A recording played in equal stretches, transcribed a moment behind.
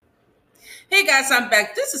Hey guys, I'm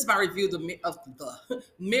back. This is my review of the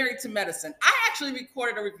Married to Medicine. I actually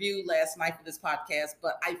recorded a review last night for this podcast,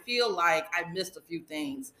 but I feel like I missed a few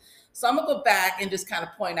things. So I'm gonna go back and just kind of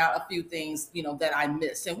point out a few things, that I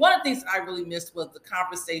missed. And one of the things that I really missed was the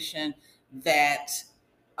conversation that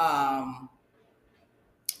um,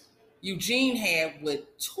 Eugene had with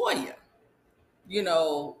Toya. You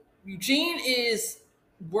know, Eugene is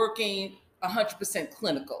working 100%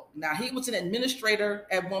 clinical. Now, he was an administrator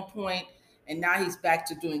at one point, and now he's back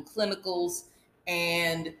to doing clinicals.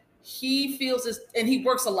 And he feels this, and he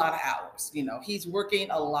works a lot of hours. He's working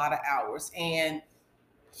a lot of hours, and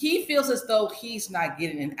he feels as though he's not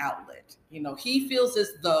getting an outlet. He feels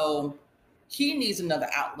as though he needs another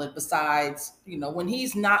outlet besides, when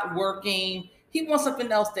he's not working, he wants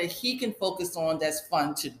something else that he can focus on that's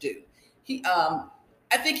fun to do.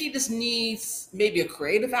 I think he just needs maybe a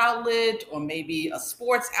creative outlet or maybe a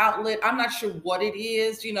sports outlet. I'm not sure what it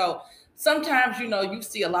is. Sometimes, you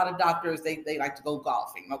see a lot of doctors, they like to go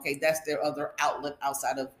golfing. Okay, that's their other outlet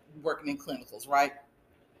outside of working in clinicals, right?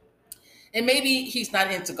 And maybe he's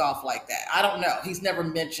not into golf like that. I don't know. He's never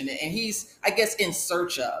mentioned it. And he's, I guess, in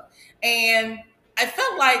search of. And I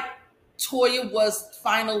felt like Toya was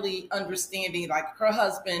finally understanding, like, her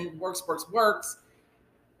husband works.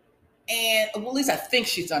 And well, at least I think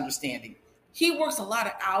she's understanding. He works a lot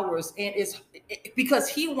of hours, and it's because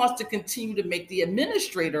he wants to continue to make the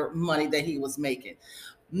administrator money that he was making.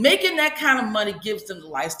 Making that kind of money gives them the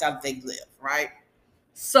lifestyle they live, right?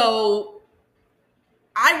 So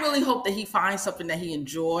I really hope that he finds something that he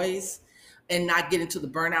enjoys and not get into the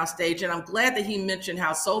burnout stage. And I'm glad that he mentioned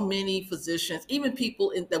how so many physicians, even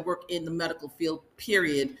people that work in the medical field,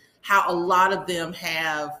 period, how a lot of them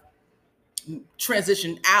have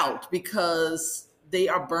transitioned out because they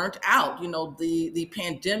are burnt out. The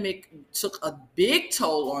pandemic took a big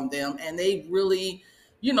toll on them, and they really,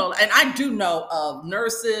 and I do know of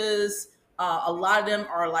nurses. A lot of them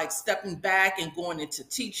are like stepping back and going into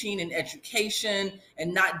teaching and education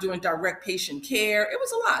and not doing direct patient care. It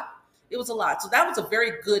was a lot. It was a lot. So that was a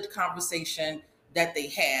very good conversation that they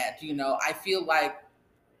had. I feel like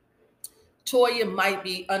Toya might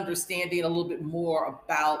be understanding a little bit more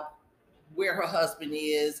about where her husband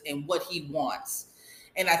is and what he wants.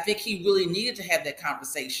 And I think he really needed to have that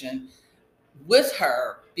conversation with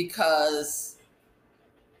her because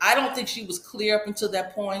I don't think she was clear up until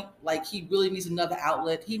that point. Like, he really needs another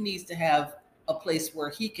outlet. He needs to have a place where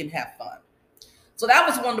he can have fun. So that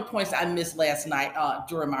was one of the points I missed last night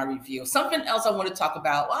during my review. Something else I want to talk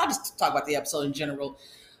about. Well, I'll just talk about the episode in general.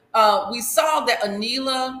 We saw that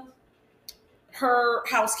Anila, her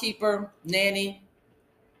housekeeper, nanny,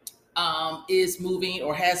 is moving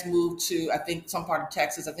or has moved to, I think, some part of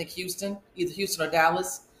Texas. I think Houston, either Houston or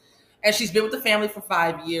Dallas. And she's been with the family for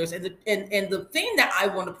 5 years. And the thing that I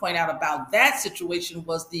want to point out about that situation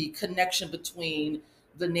was the connection between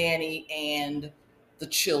the nanny and the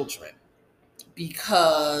children,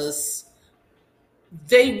 because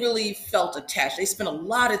they really felt attached. They spent a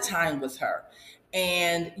lot of time with her.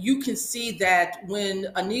 And you can see that when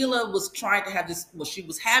Anila was trying to have this, well, she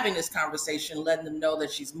was having this conversation, letting them know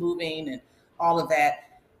that she's moving and all of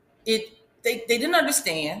that, they didn't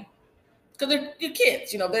understand because they're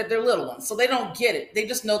kids, they're little ones. So they don't get it. They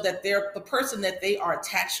just know that they're the person that they are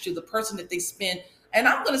attached to, the person that they spend. And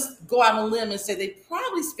I'm going to go out on a limb and say they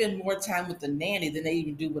probably spend more time with the nanny than they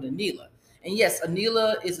even do with Anila. And yes,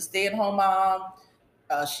 Anila is a stay-at-home mom.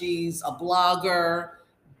 She's a blogger.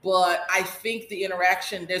 But I think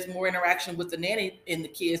there's more interaction with the nanny and the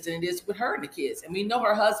kids than it is with her and the kids. And we know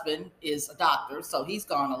her husband is a doctor, so he's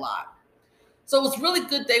gone a lot. So it was really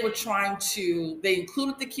good they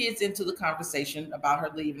included the kids into the conversation about her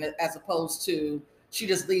leaving, as opposed to she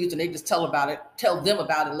just leaves and they just tell them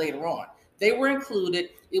about it later on. They were included.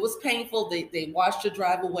 It was painful. They watched her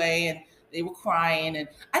drive away and they were crying. And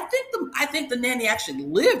I think the nanny actually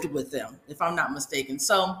lived with them, if I'm not mistaken.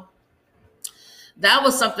 So that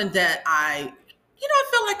was something that I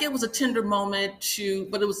felt like it was a tender moment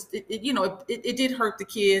but it did hurt the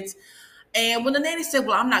kids. And when the nanny said,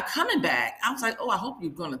 well, I'm not coming back, I was like, oh, I hope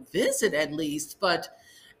you're going to visit at least.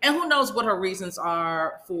 And who knows what her reasons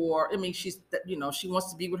are for, she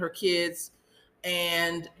wants to be with her kids,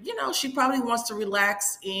 and, she probably wants to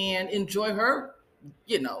relax and enjoy her,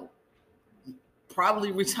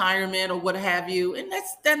 probably retirement or what have you. And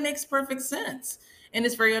that makes perfect sense. And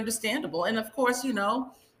it's very understandable. And of course, Anila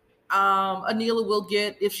will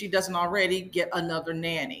get, if she doesn't already, get another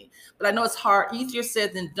nanny. But I know it's easier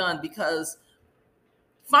said than done, because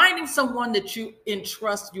finding someone that you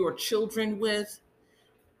entrust your children with,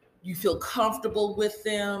 you feel comfortable with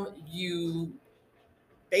them, you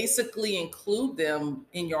basically include them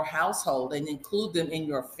in your household and include them in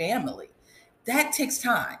your family. That takes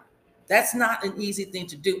time. That's not an easy thing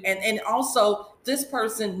to do. And also this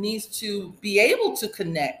person needs to be able to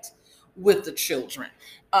connect with the children.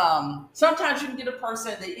 Sometimes you can get a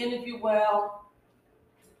person, they interview well,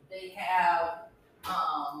 they have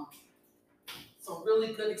um, some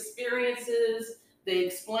really good experiences. They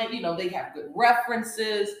explain, they have good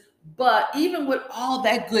references. But even with all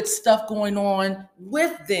that good stuff going on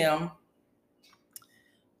with them,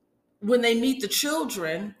 when they meet the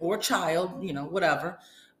children or child, whatever,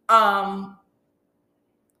 um,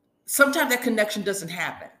 sometimes that connection doesn't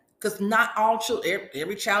happen because not all children,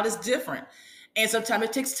 every child is different. And sometimes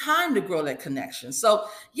it takes time to grow that connection. So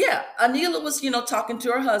yeah, Anila was, talking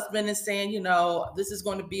to her husband and saying, this is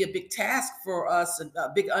going to be a big task for us, a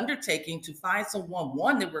big undertaking to find someone,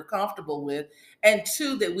 one, that we're comfortable with, and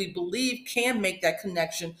two, that we believe can make that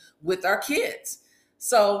connection with our kids.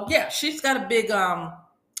 So yeah, she's got a big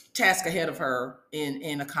task ahead of her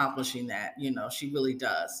in accomplishing that. She really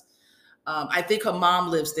does. I think her mom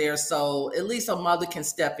lives there, so at least her mother can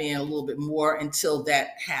step in a little bit more until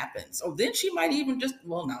that happens. Or then she might even just,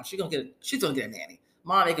 well, no, she's gonna get a nanny.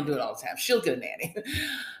 Mom, they can do it all the time. She'll get a nanny.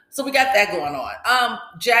 So we got that going on.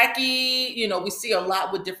 Jackie, we see a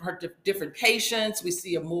lot with different patients. We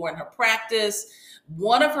see her more in her practice.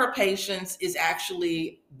 One of her patients is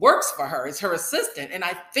actually works for her. Is her assistant, and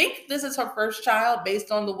I think this is her first child based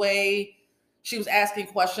on the way she was asking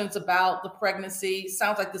questions about the pregnancy.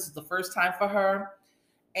 Sounds like this is the first time for her.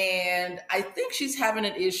 And I think she's having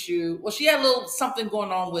an issue. Well, she had a little something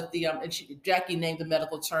going on with the and Jackie named the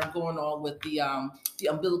medical term going on with the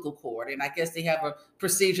umbilical cord. And I guess they have a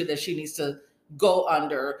procedure that she needs to go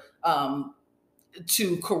under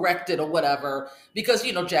to correct it or whatever. Because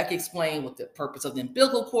Jackie explained what the purpose of the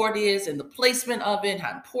umbilical cord is and the placement of it,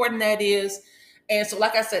 how important that is. And so,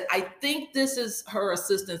 like I said, I think this is her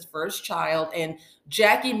assistant's first child. And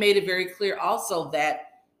Jackie made it very clear also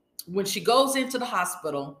that when she goes into the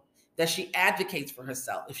hospital, that she advocates for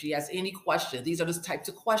herself. If she has any questions, these are the types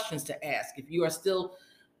of questions to ask. If you are still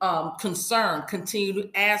concerned, continue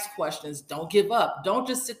to ask questions. Don't give up. Don't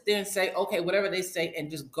just sit there and say, okay, whatever they say,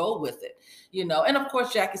 and just go with it. And of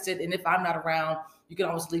course, Jackie said, and if I'm not around, you can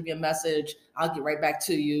always leave me a message. I'll get right back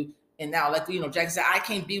to you. And now, like, Jackie said, I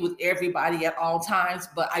can't be with everybody at all times,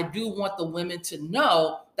 but I do want the women to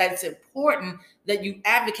know that it's important that you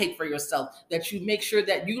advocate for yourself, that you make sure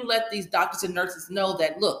that you let these doctors and nurses know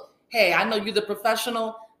that, look, hey, I know you're the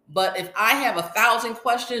professional, but if I have 1,000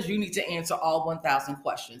 questions, you need to answer all 1,000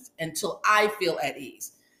 questions until I feel at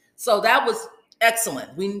ease. So that was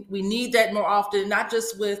excellent. We need that more often, not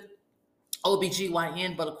just with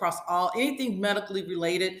OBGYN, but across anything medically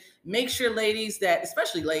related. Make sure, ladies, that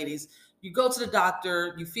especially ladies, you go to the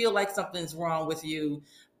doctor, you feel like something's wrong with you.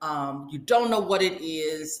 You don't know what it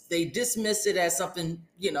is. They dismiss it as something,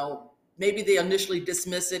 maybe they initially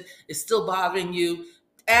dismiss it. It's still bothering you.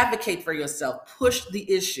 Advocate for yourself. Push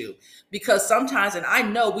the issue. Because sometimes, and I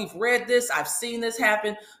know we've read this, I've seen this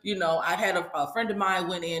happen. I had a friend of mine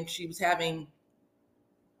went in, she was having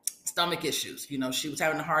stomach issues. She was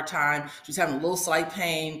having a hard time. She was having a little slight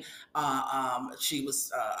pain. She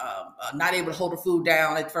was not able to hold her food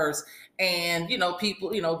down at first. And,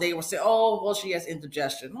 people, they were saying, oh, well, she has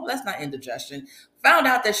indigestion. No, that's not indigestion. Found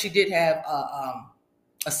out that she did have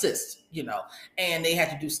a cyst, and they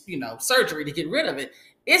had to do, surgery to get rid of it.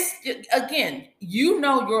 It's, again, your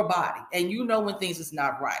body and when things is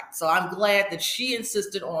not right. So I'm glad that she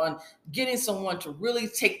insisted on getting someone to really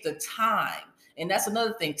take the time. And that's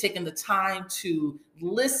another thing, taking the time to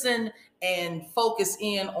listen and focus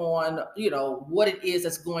in on, what it is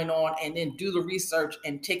that's going on, and then do the research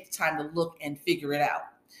and take the time to look and figure it out.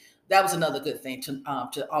 That was another good thing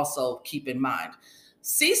to also keep in mind.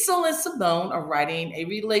 Cecil and Simone are writing a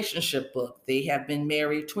relationship book. They have been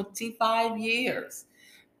married 25 years,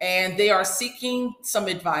 and they are seeking some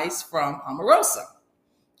advice from Omarosa.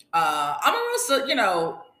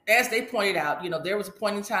 Omarosa, as they pointed out, there was a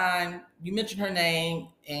point in time you mentioned her name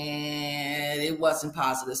and it wasn't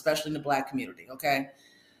positive, especially in the Black community. Okay.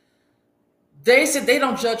 They said they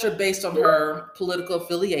don't judge her based on her political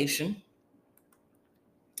affiliation.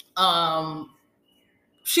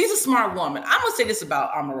 She's a smart woman. I'm going to say this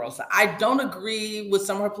about Omarosa. I don't agree with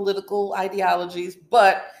some of her political ideologies,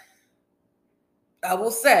 but I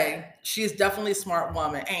will say she is definitely a smart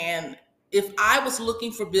woman. And if I was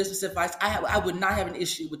looking for business advice, I would not have an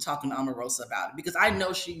issue with talking to Omarosa about it, because I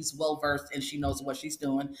know she's well-versed and she knows what she's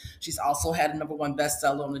doing. She's also had a #1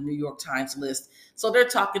 bestseller on the New York Times list. So they're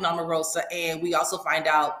talking to Omarosa, and we also find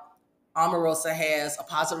out Omarosa has a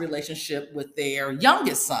positive relationship with their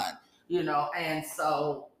youngest son. and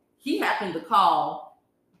so he happened to call.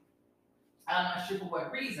 I'm not sure for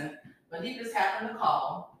what reason, but he just happened to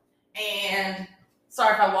call. And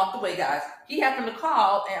sorry if I walked away, guys. He happened to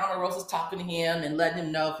call, and Omarosa's talking to him and letting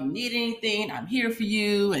him know, if you need anything, I'm here for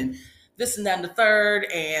you, and this and that and the third,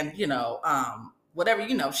 and whatever.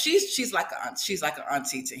 She's like an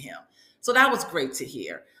auntie to him. So that was great to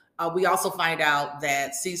hear. We also find out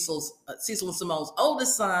that Cecil and Simone's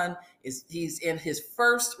oldest son he's in his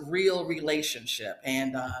first real relationship,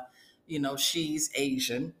 and she's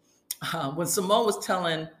Asian. When Simone was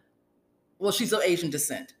telling, well, she's of Asian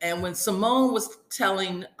descent, and when Simone was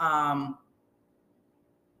telling,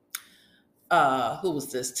 who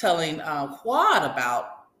was this? Telling Quad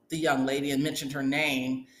about the young lady and mentioned her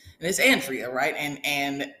name, and it's Andrea, right?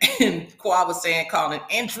 And Quad was calling it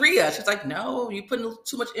Andrea. She's like, no, you're putting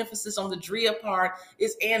too much emphasis on the Drea part.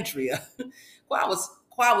 It's Andrea. Quad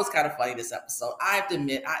was kind of funny this episode. I have to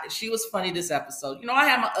admit, she was funny this episode. I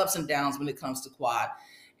have my ups and downs when it comes to Quad.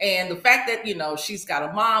 And the fact that, she's got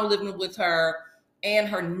a mom living with her and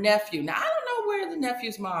her nephew. Now, I don't know where the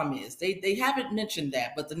nephew's mom is. They haven't mentioned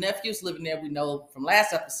that, but the nephew's living there. We know from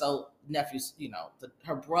last episode, nephew's,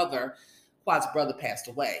 her brother, Quad's brother, passed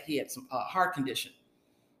away. He had some heart condition.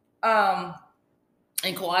 And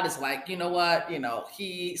Quad is like, you know what?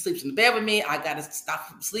 He sleeps in the bed with me. I got to stop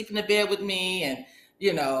him sleeping in the bed with me. And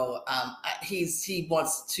he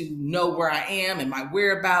wants to know where I am and my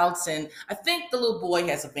whereabouts. And I think the little boy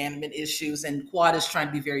has abandonment issues, and Quad is trying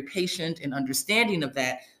to be very patient and understanding of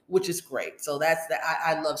that, which is great. So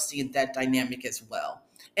I love seeing that dynamic as well.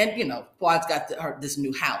 And, Quad's got this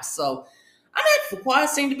new house. So Quad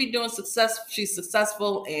seemed to be doing success. She's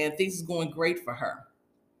successful and things is going great for her.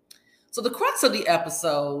 So the crux of the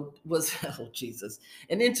episode was, oh, Jesus,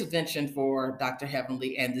 an intervention for Dr.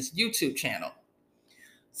 Heavenly and this YouTube channel.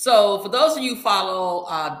 So for those of you who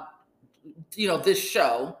follow, this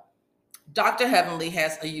show, Dr. Heavenly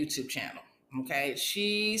has a YouTube channel. Okay.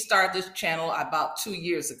 She started this channel about 2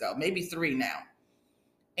 years ago, maybe 3 now.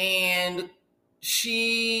 And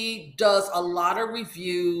she does a lot of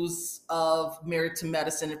reviews of Married to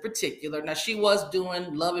Medicine in particular. Now, she was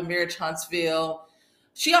doing Love and Marriage Huntsville.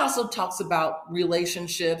 She also talks about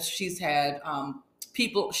relationships. She's had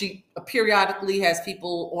people, she periodically has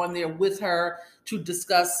people on there with her to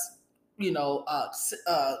discuss,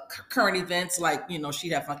 current events. Like,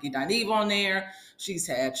 she'd have Funky Dineve on there. She's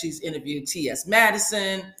interviewed T.S.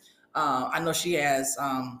 Madison. I know she has,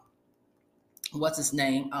 what's his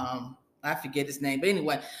name? I forget his name, but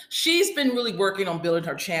anyway, she's been really working on building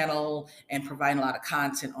her channel and providing a lot of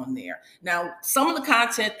content on there. Now, some of the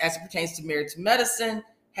content as it pertains to Married to Medicine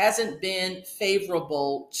hasn't been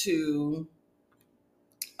favorable to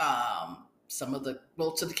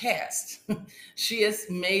to the cast. She has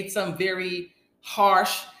made some very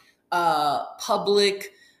harsh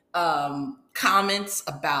public comments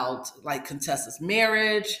about like Contessa's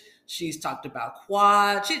marriage. She's talked about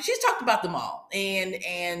Quad. She's talked about them all.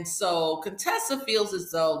 And so Contessa feels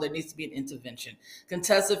as though there needs to be an intervention.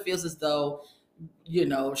 Contessa feels as though,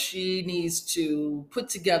 she needs to put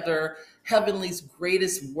together Heavenly's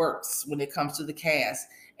greatest works when it comes to the cast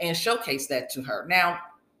and showcase that to her. Now,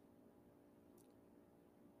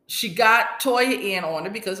 she got Toya in on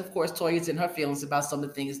it because, of course, Toya's in her feelings about some of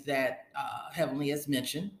the things that Heavenly has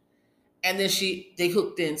mentioned. And then they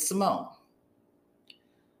hooked in Simone.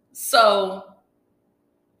 So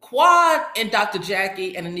Quad and Dr.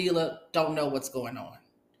 Jackie and Anila don't know what's going on.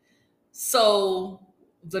 So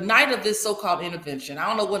the night of this so-called intervention, I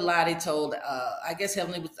don't know what lie they told. I guess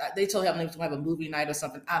they told Heavenly was going to have a movie night or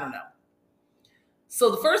something. I don't know.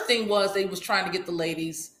 So the first thing was they was trying to get the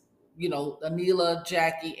ladies, Anila,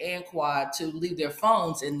 Jackie, and Quad to leave their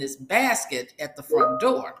phones in this basket at the front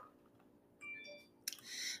door.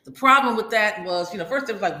 The problem with that was, first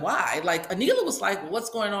it was like, why? Like Anila was like, what's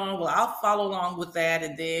going on? Well, I'll follow along with that.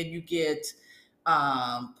 And then you get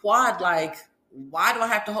Quad like, why do I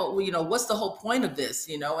have to hold, what's the whole point of this?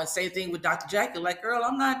 And same thing with Dr. Jackie, like, girl,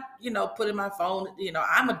 I'm not, putting my phone,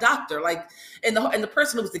 I'm a doctor. Like, and the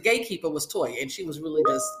person who was the gatekeeper was Toya. And she was really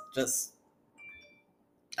just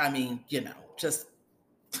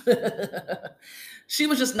she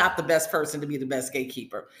was just not the best person to be the best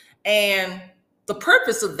gatekeeper. And the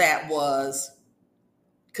purpose of that was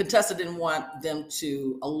Contessa didn't want them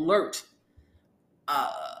to alert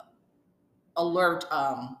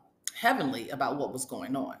Heavenly about what was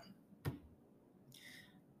going on.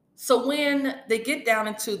 So when they get down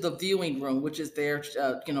into the viewing room, which is there,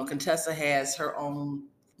 Contessa has her own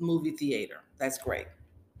movie theater. That's great.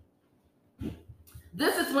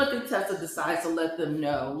 This is when Contessa decides to let the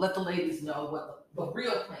ladies know what the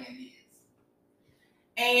real plan is.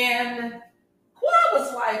 And Quad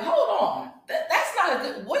was like, hold on, that's not a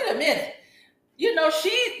good, wait a minute.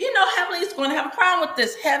 Heavenly is going to have a problem with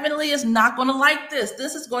this. Heavenly is not going to like this.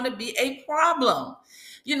 This is going to be a problem.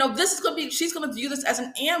 This is going to be, she's going to view this as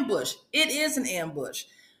an ambush. It is an ambush.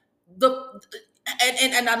 The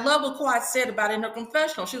and I love what Quad said about it in her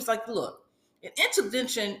confessional. She was like, look, an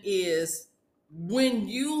intervention is when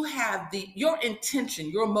you have your intention,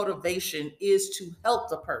 your motivation is to help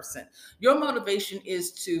the person. Your motivation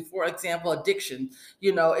is to, for example, addiction.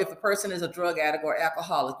 If a person is a drug addict or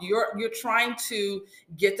alcoholic, you're trying to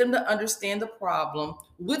get them to understand the problem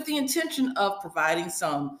with the intention of providing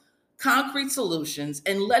some concrete solutions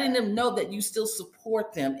and letting them know that you still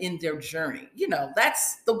support them in their journey.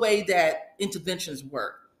 That's the way that interventions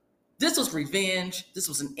work. This was revenge. This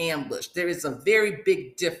was an ambush. There is a very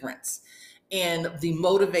big difference in the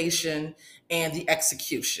motivation and the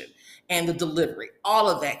execution and the delivery. All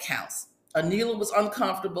of that counts. Anila was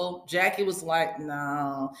uncomfortable. Jackie was like,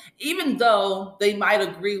 no. Even though they might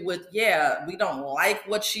agree with, yeah, we don't like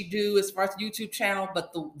what she do as far as the YouTube channel,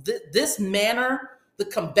 but this manner, the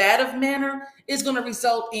combative manner, is going to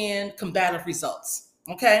result in combative results.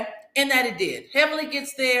 Okay? And that it did. Heavenly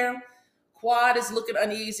gets there. Quad is looking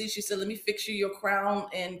uneasy. She said, let me fix you your crown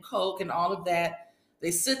and Coke and all of that.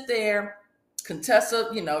 They sit there.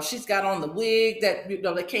 Contessa, she's got on the wig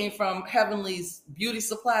that came from Heavenly's beauty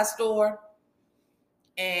supply store.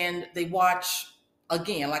 And they watch,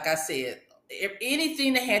 again, like I said,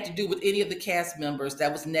 anything that had to do with any of the cast members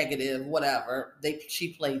that was negative, whatever,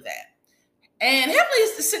 she played that. And Heavenly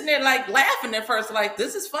is sitting there like laughing at first, like,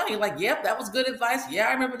 this is funny. Like, yep, that was good advice. Yeah,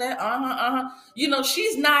 I remember that.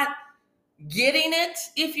 She's not getting it,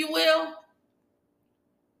 if you will.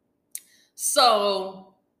 So,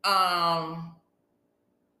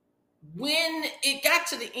 when it got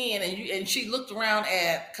to the end and she looked around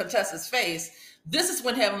at Contessa's face, this is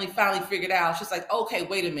when Heavenly finally figured out. She's like, okay,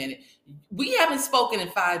 wait a minute. We haven't spoken in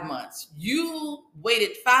 5 months. You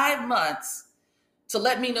waited 5 months to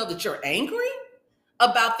let me know that you're angry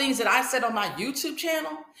about things that I said on my YouTube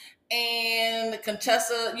channel. And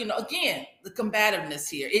Contessa, again, the combativeness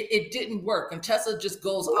here, it didn't work. Contessa just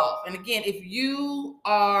goes off. And again, if you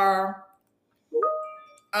are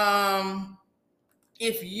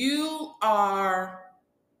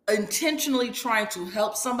intentionally trying to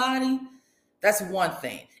help somebody, that's one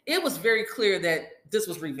thing. It was very clear that this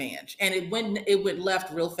was revenge, and it went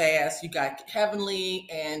left real fast. You got Heavenly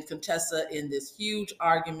and Contessa in this huge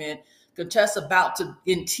argument. Contessa about to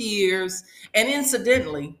in tears, and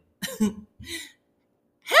incidentally,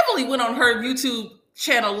 Heavenly went on her YouTube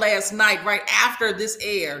channel last night right after this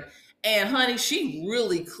aired. And honey, she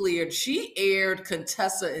really cleared. She aired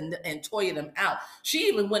Contessa and Toya them out. She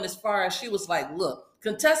even went as far as she was like, look,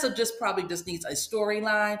 Contessa probably needs a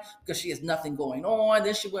storyline because she has nothing going on.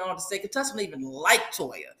 Then she went on to say Contessa doesn't even like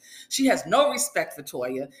Toya. She has no respect for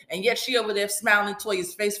Toya. And yet she over there smiling in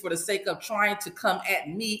Toya's face for the sake of trying to come at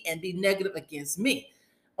me and be negative against me.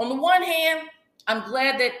 On the one hand, I'm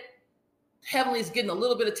glad that Heavenly is getting a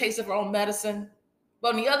little bit of taste of her own medicine.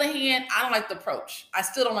 But on the other hand, I don't like the approach. I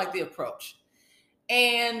still don't like the approach.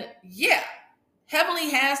 And yeah, Heavenly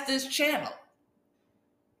has this channel.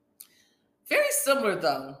 Very similar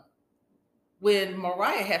though, when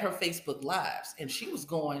Mariah had her Facebook Lives and she was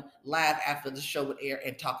going live after the show would air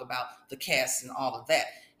and talk about the cast and all of that.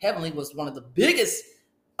 Heavenly was one of the biggest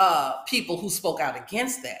people who spoke out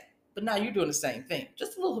against that. But now you're doing the same thing.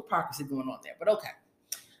 Just a little hypocrisy going on there, but okay.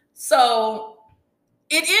 So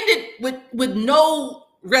it ended with no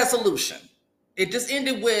resolution. It just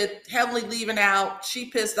ended with Heavenly leaving out. She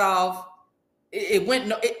pissed off.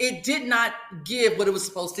 It did not give what it was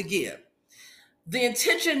supposed to give. The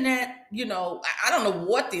intention that, I don't know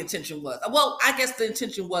what the intention was. Well, I guess the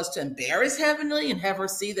intention was to embarrass Heavenly and have her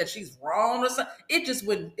see that she's wrong or something.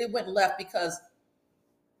 It went left because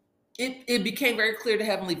it became very clear to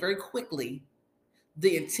Heavenly very quickly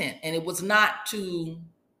the intent. And it was not to...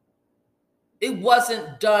 It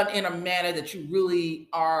wasn't done in a manner that you really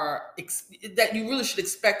should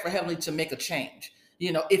expect for Heavenly to make a change,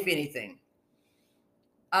 if anything.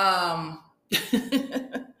 I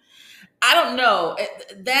don't know.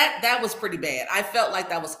 That was pretty bad. I felt like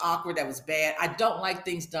that was awkward. That was bad. I don't like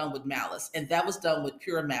things done with malice, and that was done with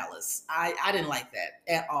pure malice. I didn't like that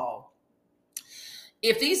at all.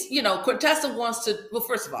 If these, Contessa wants to, well,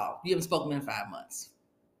 first of all, you haven't spoken in 5 months.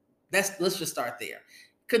 Let's just start there.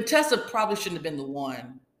 Contessa probably shouldn't have been the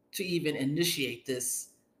one to even initiate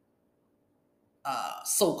this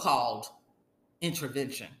so-called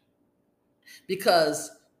intervention, because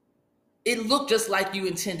it looked just like you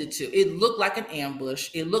intended to. It looked like an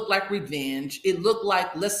ambush. It looked like revenge. It looked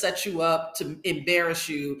like let's set you up to embarrass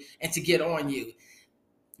you and to get on you.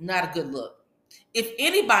 Not a good look. If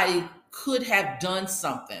anybody could have done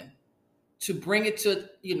something to bring it to,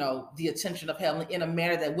 the attention of Helen in a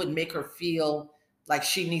manner that wouldn't make her feel like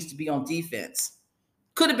she needs to be on defense,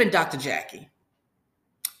 could have been Dr. Jackie,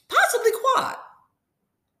 possibly Quad,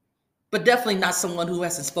 but definitely not someone who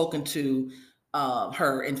hasn't spoken to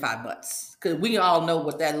her in 5 months, because we all know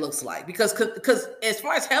what that looks like. Because as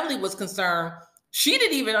far as Heavenly was concerned, she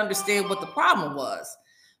didn't even understand what the problem was.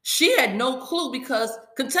 She had no clue, because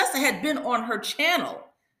Contessa had been on her channel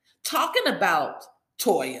talking about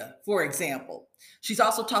Toya, for example. She's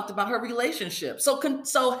also talked about her relationship. So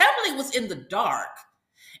Heavenly was in the dark,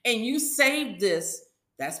 and you saved this.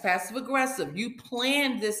 That's passive aggressive. You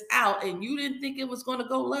planned this out, and you didn't think it was going to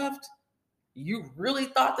go left. You really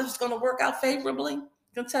thought this was going to work out favorably?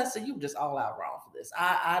 Contessa, you just all out wrong for this.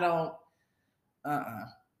 I don't,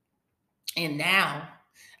 And now,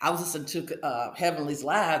 I was listening to Heavenly's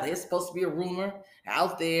Live. There's supposed to be a rumor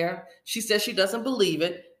out there. She says she doesn't believe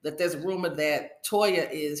it, that there's a rumor that Toya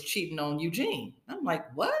is cheating on Eugene. I'm like,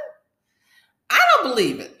 what? I don't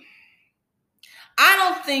believe it. I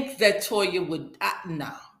don't think that Toya would,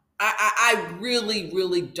 no. I really,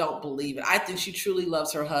 really don't believe it. I think she truly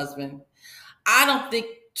loves her husband. I don't think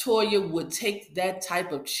Toya would take that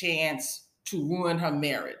type of chance to ruin her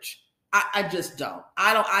marriage. I just don't.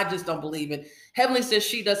 I just don't believe it. Heavenly says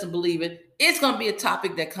she doesn't believe it. It's going to be a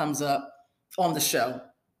topic that comes up on the show.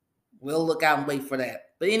 We'll look out and wait for that.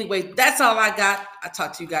 But anyway, that's all I got. I'll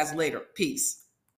talk to you guys later. Peace.